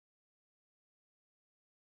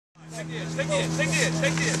Take this. Now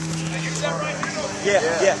use that right here.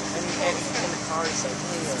 Yeah. And in the car, he's like,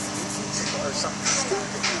 hey, or something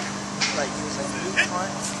stupid. Like, he was like, you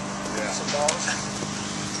punt, some balls.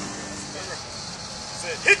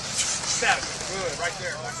 Hit. Stop it. Good. Right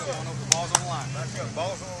there. The ball's on the line. Let's go.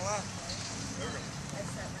 Ball's on the line. There we go.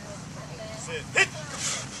 Sit. Hit.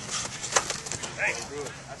 Hey. Good.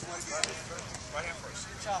 That's what it is. Right hand first.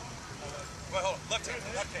 Well, hold on. Left hand.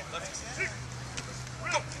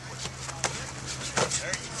 Go. There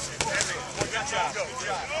you go. Good job. Go.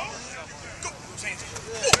 Go. Change it.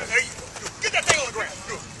 There you go. Get that thing on the ground.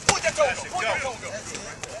 Good. Point that toe. Go.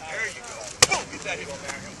 There you go. Boom. Get that hit on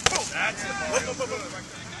there. Boom. That's it. Boom.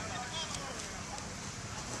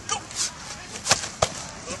 Go. A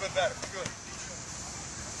little bit better. Good.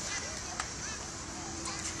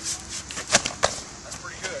 That's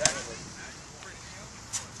pretty good, actually.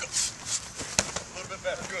 Go. A little bit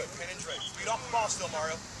better. Good. Pin and trade. Speed off the ball still,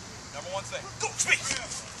 Mario. Number one thing. Go. Speed.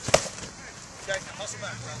 Okay. Now hustle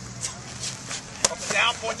back, bro. Up and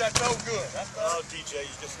down. Point that toe. Good. That's better. Oh, DJ,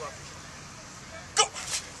 you just lucky. Go.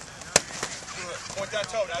 Good. Point that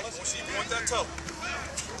toe. Now let's see you point that toe.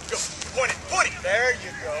 Go. Point it. There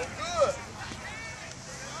you go. Good.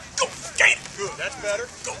 Go. Gain it. Good. That's better.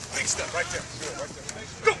 Go. Big step right there. Good. Right there.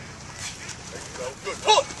 Go. There you go. Good.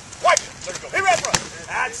 Pull it. Wipe it. There you go. Hit right front.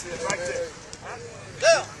 That's it. Right there.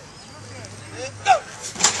 Down. Go.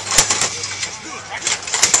 Good. Right there.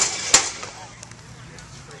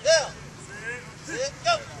 Down.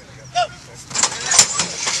 Go. Go.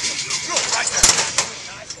 Good. Right there.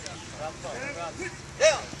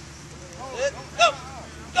 Down. Go.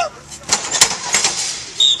 Go.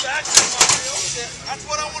 That's it, Mario. That's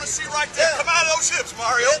what I want to see right there. Come out of those hips,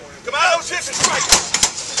 Mario. Come out of those hips and strike it.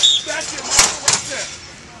 That's it, Mario, right there.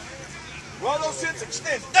 Roll those hips,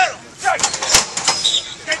 extend it. Down. Strike it.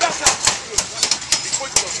 Okay, that's out. Good. Be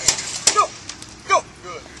quick with those hands. Go. Go.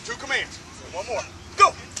 Good. 2 commands. One more.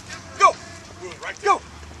 Go. Go. Good. Right there. Go.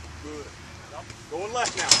 Good. Going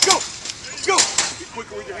left now. Go. Go. Be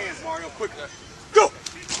quicker with your hands, Mario. Quicker. Go.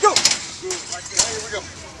 Go. Good. Right there. Here we go.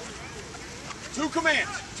 2 commands.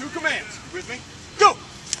 With me? Go.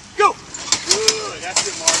 Go. Good. That's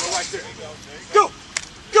it, Mario. Right there. Go.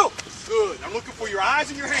 Go. Good. I'm looking for your eyes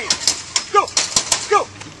and your hands. Go. Go.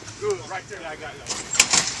 Good. Right there. I got it.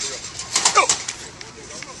 Go.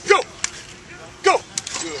 Go. Go.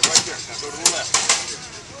 Good. Right there. Now go to the left.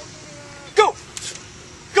 Go.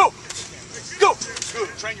 Go. Go. Good.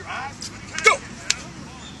 Train your eyes.